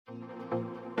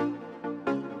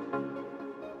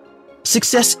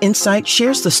Success Insight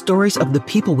shares the stories of the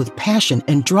people with passion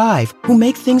and drive who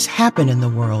make things happen in the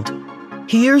world.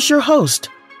 Here's your host,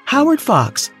 Howard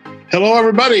Fox. Hello,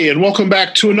 everybody, and welcome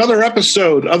back to another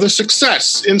episode of the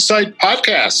Success Insight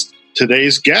podcast.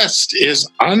 Today's guest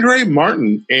is Andrée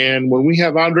Martin, and when we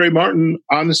have Andrée Martin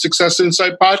on the Success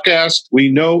Insight podcast, we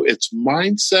know it's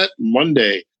Mindset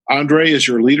Monday. Andrée is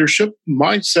your leadership,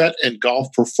 mindset, and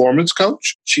golf performance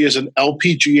coach. She is an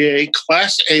LPGA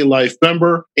Class A Life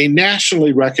member, a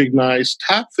nationally recognized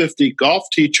top 50 golf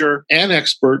teacher and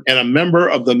expert, and a member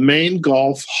of the Maine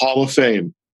Golf Hall of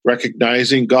Fame.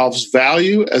 Recognizing golf's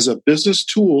value as a business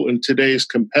tool in today's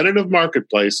competitive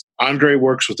marketplace, Andrée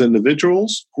works with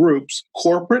individuals, groups,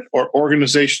 corporate or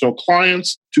organizational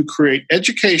clients to create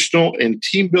educational and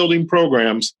team-building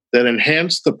programs that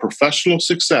enhance the professional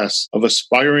success of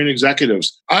aspiring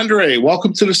executives. Andrée,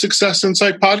 welcome to the Success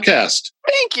Insight podcast.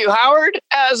 Thank you, Howard.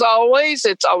 As always,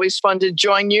 it's always fun to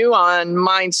join you on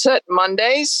Mindset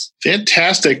Mondays.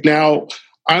 Fantastic. Now,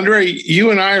 Andrée, you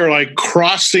and I are like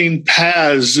crossing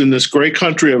paths in this great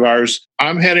country of ours.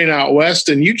 I'm heading out west,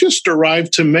 and you just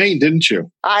arrived to Maine, didn't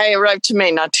you? I arrived to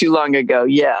Maine not too long ago,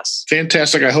 yes.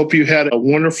 Fantastic. I hope you had a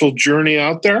wonderful journey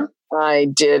out there. I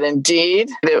did indeed.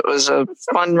 It was a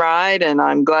fun ride, and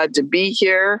I'm glad to be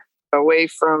here away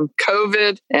from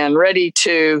COVID and ready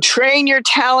to train your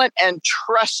talent and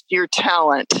trust your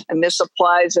talent. And this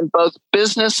applies in both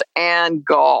business and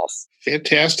golf.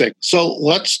 Fantastic. So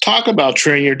let's talk about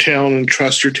train your talent and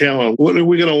trust your talent. What are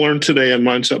we going to learn today on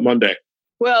Mindset Monday?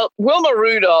 Well, Wilma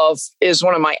Rudolph is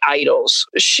one of my idols.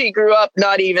 She grew up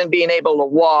not even being able to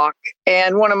walk.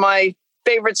 And one of my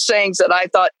favorite sayings that I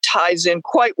thought ties in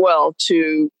quite well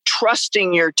to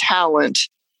trusting your talent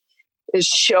is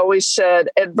she always said,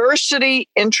 adversity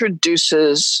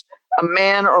introduces a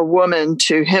man or woman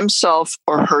to himself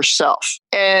or herself.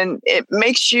 And it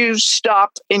makes you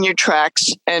stop in your tracks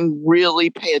and really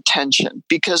pay attention,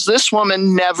 because this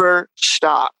woman never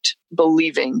stopped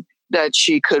believing that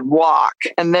she could walk.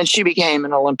 And then she became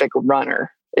an Olympic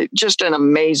runner. Just an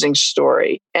amazing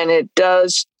story. And it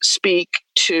does speak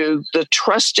to the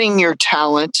trusting your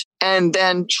talent and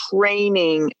then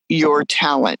training your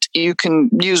talent. You can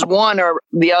use one or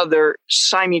the other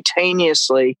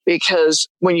simultaneously, because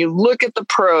when you look at the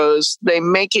pros, they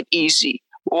make it easy.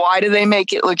 Why do they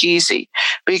make it look easy?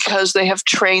 Because they have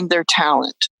trained their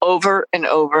talent over and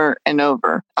over and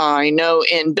over. I know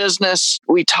in business,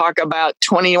 we talk about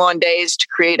 21 days to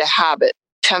create a habit,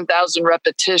 10,000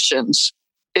 repetitions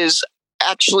is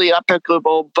actually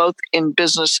applicable both in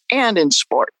business and in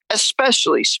sport,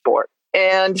 especially sport.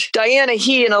 And Diana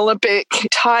He, an Olympic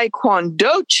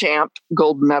Taekwondo champ,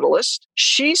 gold medalist,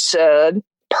 she said,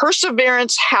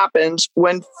 perseverance happens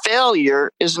when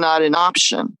failure is not an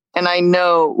option. And I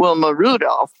know Wilma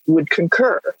Rudolph would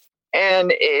concur.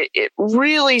 And it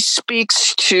really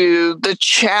speaks to the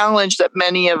challenge that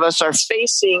many of us are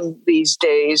facing these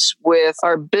days with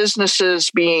our businesses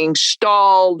being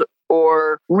stalled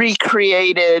or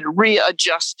recreated,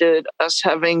 readjusted, us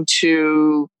having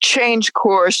to change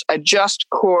course, adjust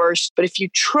course. But if you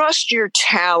trust your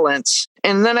talents,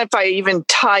 and then if I even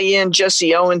tie in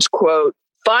Jesse Owens' quote,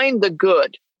 find the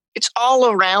good. It's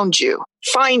all around you.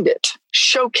 Find it,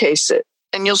 showcase it,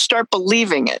 and you'll start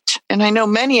believing it. And I know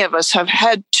many of us have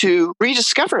had to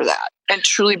rediscover that and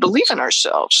truly believe in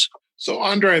ourselves. So,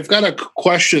 Andrée, I've got a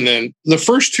question then. The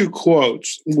first two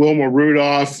quotes, Wilma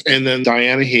Rudolph and then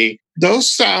Diana He,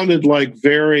 those sounded like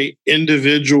very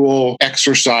individual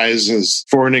exercises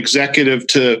for an executive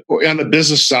to, on the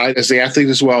business side, as the athlete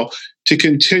as well, to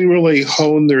continually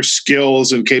hone their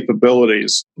skills and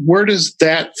capabilities. Where does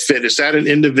that fit? Is that an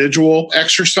individual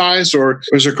exercise or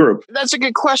as a group? That's a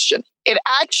good question. It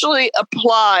actually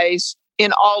applies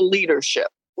in all leadership.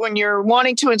 When you're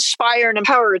wanting to inspire and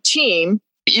empower a team,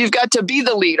 you've got to be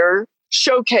the leader,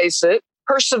 showcase it,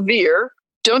 persevere,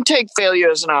 don't take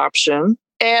failure as an option.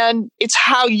 And it's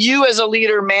how you as a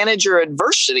leader manage your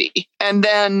adversity. And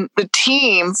then the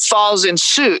team falls in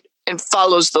suit and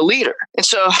follows the leader. And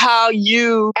so how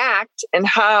you act and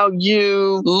how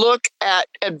you look at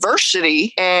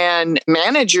adversity and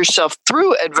manage yourself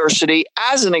through adversity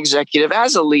as an executive,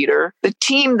 as a leader, the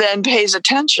team then pays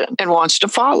attention and wants to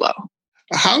follow.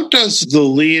 How does the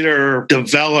leader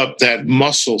develop that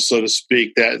muscle, so to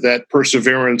speak, that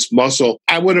perseverance muscle?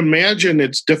 I would imagine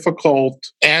it's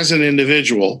difficult as an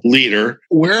individual leader.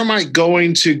 Where am I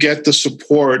going to get the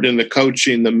support and the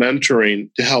coaching, the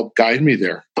mentoring to help guide me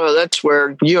there? Well, that's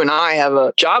where you and I have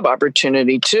a job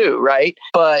opportunity too, right?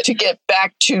 But to get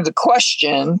back to the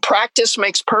question, practice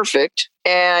makes perfect.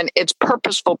 And it's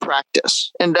purposeful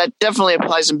practice. And that definitely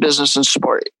applies in business and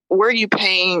sport. where are you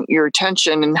paying your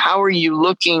attention and how are you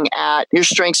looking at your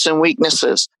strengths and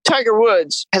weaknesses? Tiger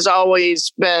Woods has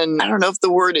always been, I don't know if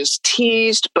the word is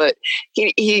teased, but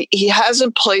he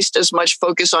hasn't placed as much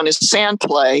focus on his sand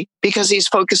play because he's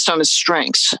focused on his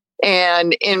strengths.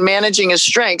 And in managing his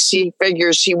strengths, he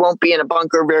figures he won't be in a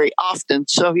bunker very often.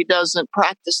 So he doesn't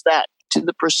practice that to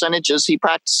the percentages. He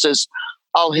practices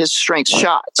all his strength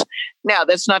shots. Now,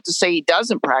 that's not to say he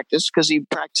doesn't practice, because he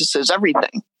practices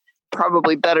everything,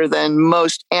 probably better than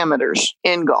most amateurs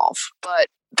in golf. But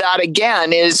that,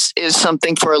 again, is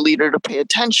something for a leader to pay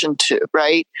attention to,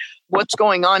 right? What's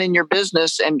going on in your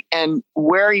business and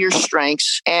where are your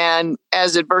strengths? And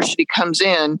as adversity comes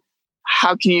in,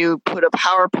 how can you put a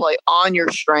power play on your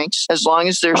strengths, as long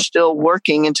as they're still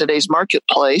working in today's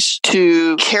marketplace,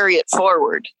 to carry it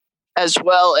forward, as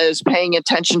well as paying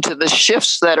attention to the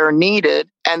shifts that are needed.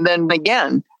 And then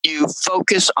again, you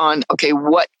focus on, okay,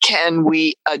 what can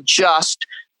we adjust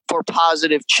for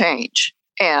positive change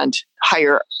and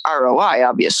higher ROI,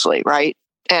 obviously, right?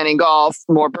 And in golf,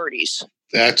 more birdies.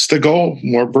 That's the goal,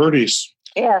 more birdies.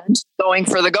 And going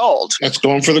for the gold. That's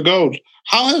going for the gold.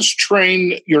 How has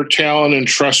train your talent and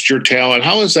trust your talent?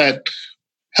 How has that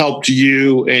helped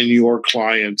you and your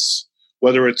clients,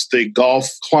 whether it's the golf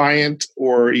client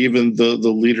or even the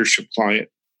leadership client?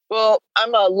 Well,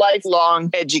 I'm a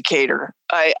lifelong educator.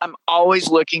 I'm always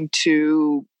looking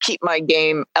to keep my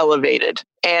game elevated.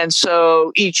 And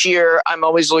so each year, I'm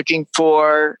always looking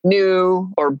for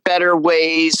new or better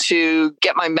ways to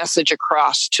get my message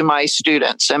across to my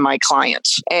students and my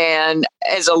clients. And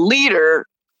as a leader,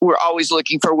 we're always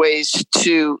looking for ways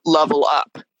to level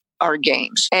up our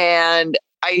games. And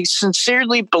I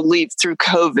sincerely believe through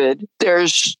COVID,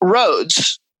 there's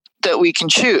roads that we can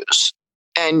choose.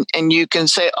 And you can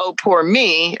say, oh, poor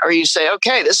me, or you say,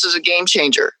 okay, this is a game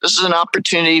changer. This is an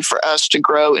opportunity for us to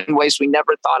grow in ways we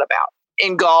never thought about.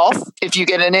 In golf, if you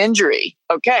get an injury,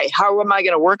 okay, how am I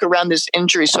going to work around this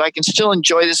injury so I can still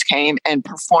enjoy this game and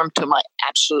perform to my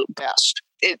absolute best?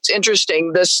 It's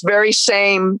interesting. This very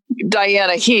same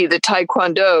Diana He, the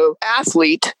Taekwondo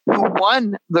athlete who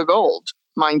won the gold,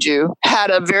 mind you,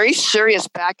 had a very serious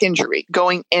back injury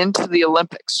going into the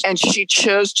Olympics. And she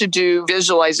chose to do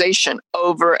visualization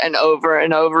over and over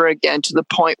and over again, to the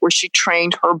point where she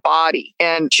trained her body.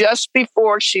 And just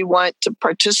before she went to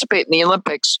participate in the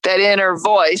Olympics, that inner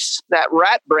voice, that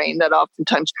rat brain that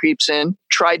oftentimes creeps in,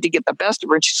 tried to get the best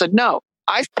of her. And she said, no,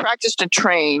 I've practiced and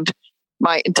trained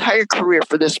my entire career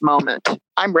for this moment.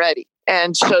 I'm ready.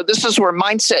 And so this is where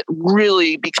mindset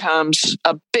really becomes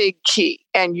a big key.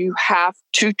 And you have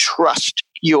to trust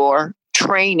your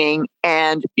training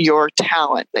and your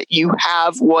talent, that you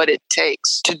have what it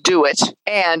takes to do it.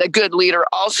 And a good leader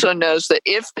also knows that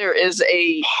if there is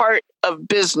a part of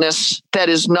business that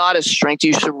is not a strength,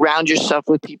 you surround yourself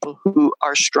with people who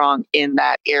are strong in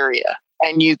that area.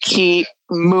 And you keep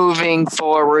moving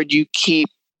forward. You keep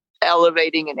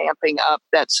elevating and amping up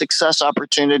that success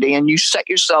opportunity, and you set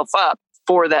yourself up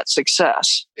for that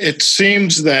success. It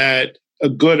seems that a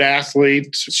good athlete,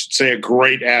 I should say a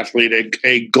great athlete,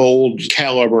 a gold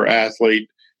caliber athlete,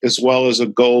 as well as a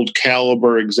gold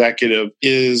caliber executive,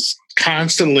 is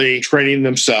constantly training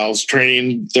themselves,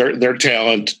 training their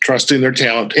talent, trusting their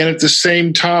talent. And at the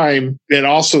same time, it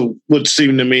also would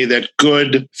seem to me that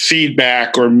good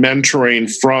feedback or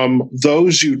mentoring from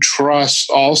those you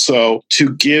trust also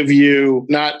to give you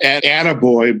not an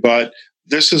attaboy, but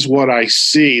this is what I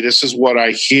see. This is what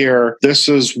I hear. This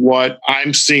is what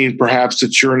I'm seeing, perhaps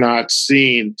that you're not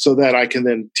seeing, so that I can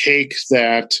then take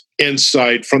that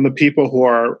insight from the people who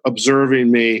are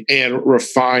observing me and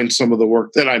refine some of the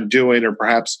work that I'm doing, or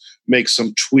perhaps make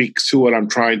some tweaks to what I'm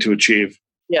trying to achieve.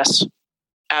 Yes,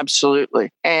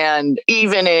 absolutely. And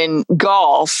even in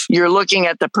golf, you're looking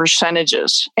at the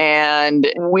percentages.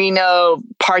 And we know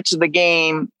parts of the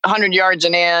game, 100 yards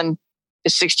and in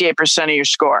is 68% of your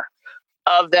score.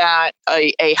 Of that,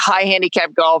 a high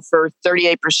handicap golfer,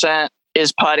 38%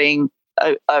 is putting.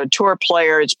 A tour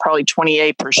player, it's probably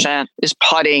 28% is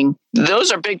putting.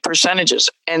 Those are big percentages.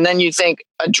 And then you think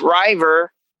a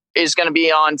driver is going to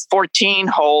be on 14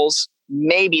 holes,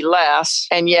 maybe less.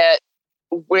 And yet,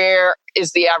 where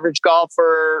is the average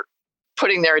golfer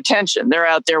putting their attention? They're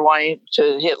out there wanting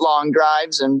to hit long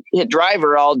drives and hit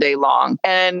driver all day long.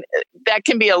 And that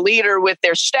can be a leader with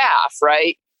their staff,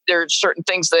 right? There are certain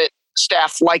things that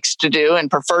staff likes to do and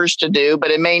prefers to do,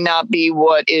 but it may not be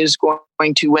what is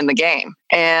going to win the game.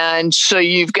 And so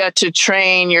you've got to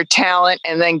train your talent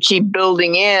and then keep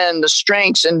building in the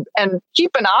strengths and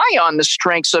keep an eye on the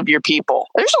strengths of your people.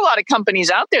 There's a lot of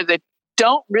companies out there that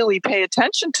don't really pay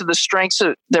attention to the strengths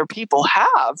that their people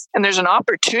have. And there's an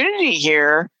opportunity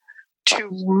here to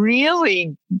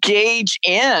really gauge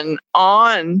in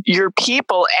on your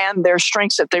people and their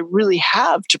strengths that they really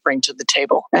have to bring to the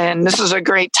table. And this is a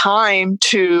great time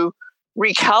to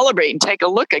recalibrate and take a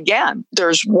look again.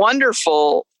 There's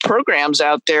wonderful programs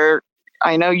out there.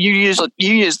 I know you use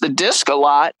the DISC a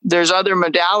lot. There's other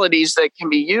modalities that can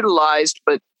be utilized,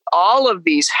 but all of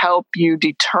these help you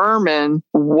determine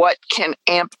what can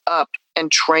amp up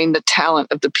and train the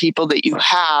talent of the people that you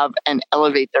have and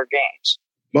elevate their games.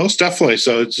 Most definitely.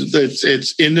 So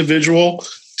it's individual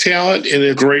talent, and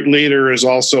a great leader is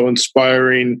also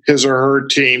inspiring his or her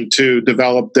team to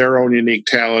develop their own unique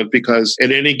talent, because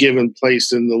at any given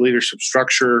place in the leadership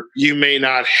structure, you may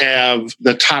not have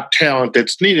the top talent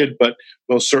that's needed, but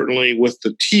most certainly with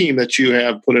the team that you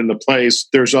have put into place,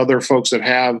 there's other folks that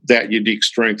have that unique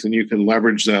strength and you can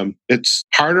leverage them. It's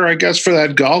harder, I guess, for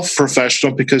that golf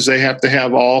professional because they have to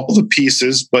have all the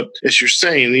pieces. But as you're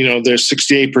saying, there's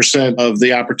 68% of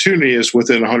the opportunity is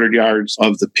within 100 yards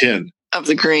of the pin. Of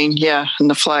the green, yeah, and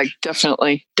the flag,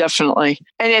 definitely. And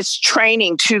it's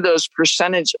training to those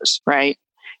percentages, right?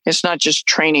 It's not just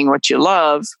training what you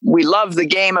love. We love the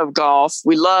game of golf.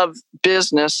 We love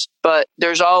business, but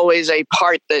there's always a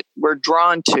part that we're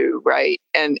drawn to, right?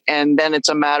 And then it's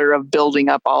a matter of building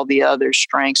up all the other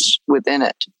strengths within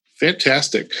it.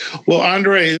 Fantastic. Well,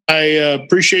 Andrée, I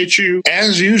appreciate you,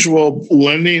 as usual,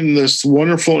 lending this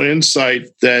wonderful insight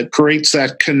that creates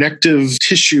that connective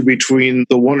tissue between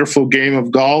the wonderful game of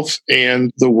golf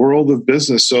and the world of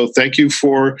business. So thank you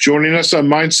for joining us on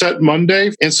Mindset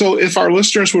Monday. And so if our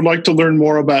listeners would like to learn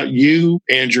more about you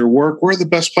and your work, where are the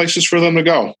best places for them to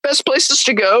go? Best places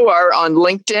to go are on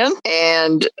LinkedIn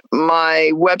and my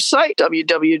website,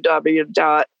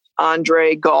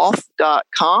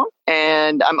 www.andreegolf.com.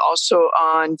 And I'm also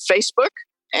on Facebook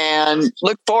and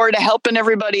look forward to helping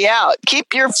everybody out.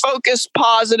 Keep your focus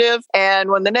positive. And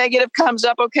when the negative comes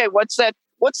up, okay, what's that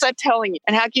telling you?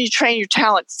 And how can you train your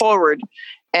talent forward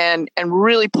and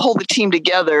really pull the team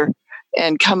together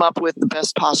and come up with the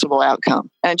best possible outcome?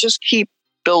 And just keep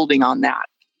building on that.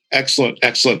 Excellent.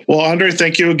 Well, Andrée,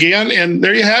 thank you again. And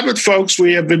there you have it, folks.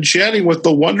 We have been chatting with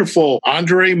the wonderful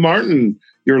Andrée Martin,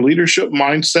 your leadership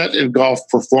mindset and golf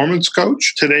performance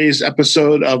coach. Today's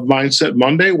episode of Mindset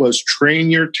Monday was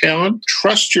Train Your Talent,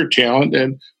 Trust Your Talent,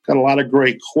 and got a lot of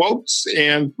great quotes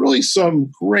and really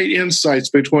some great insights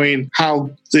between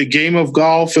how the game of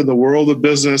golf and the world of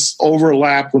business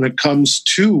overlap when it comes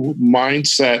to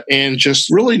mindset and just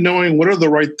really knowing what are the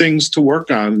right things to work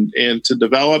on and to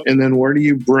develop. And then where do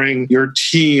you bring your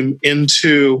team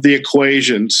into the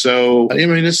equation? So,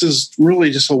 this is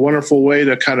really just a wonderful way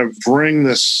to kind of bring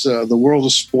this, the world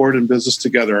of sport and business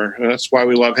together. And that's why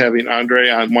we love having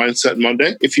Andrée on Mindset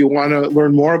Monday. If you want to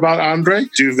learn more about Andrée,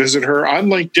 do visit her on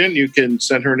LinkedIn. You can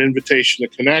send her an invitation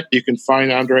to connect. You can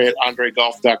find Andrée at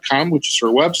andreegolf.com, which is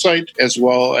her website, as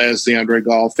well as the Andrée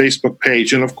Golf Facebook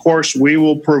page. And of course, we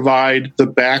will provide the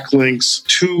backlinks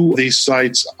to these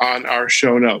sites on our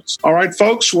show notes. All right,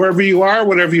 folks, wherever you are,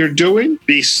 whatever you're doing,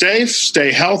 be safe,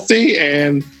 stay healthy,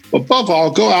 and above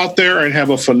all, go out there and have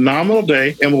a phenomenal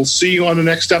day. And we'll see you on the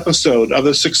next episode of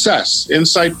the Success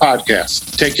Insight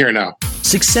Podcast. Take care now.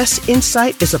 Success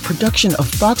Insight is a production of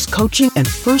Fox Coaching and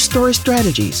First Story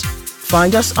Strategies.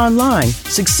 Find us online,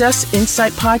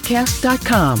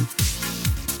 successinsightpodcast.com.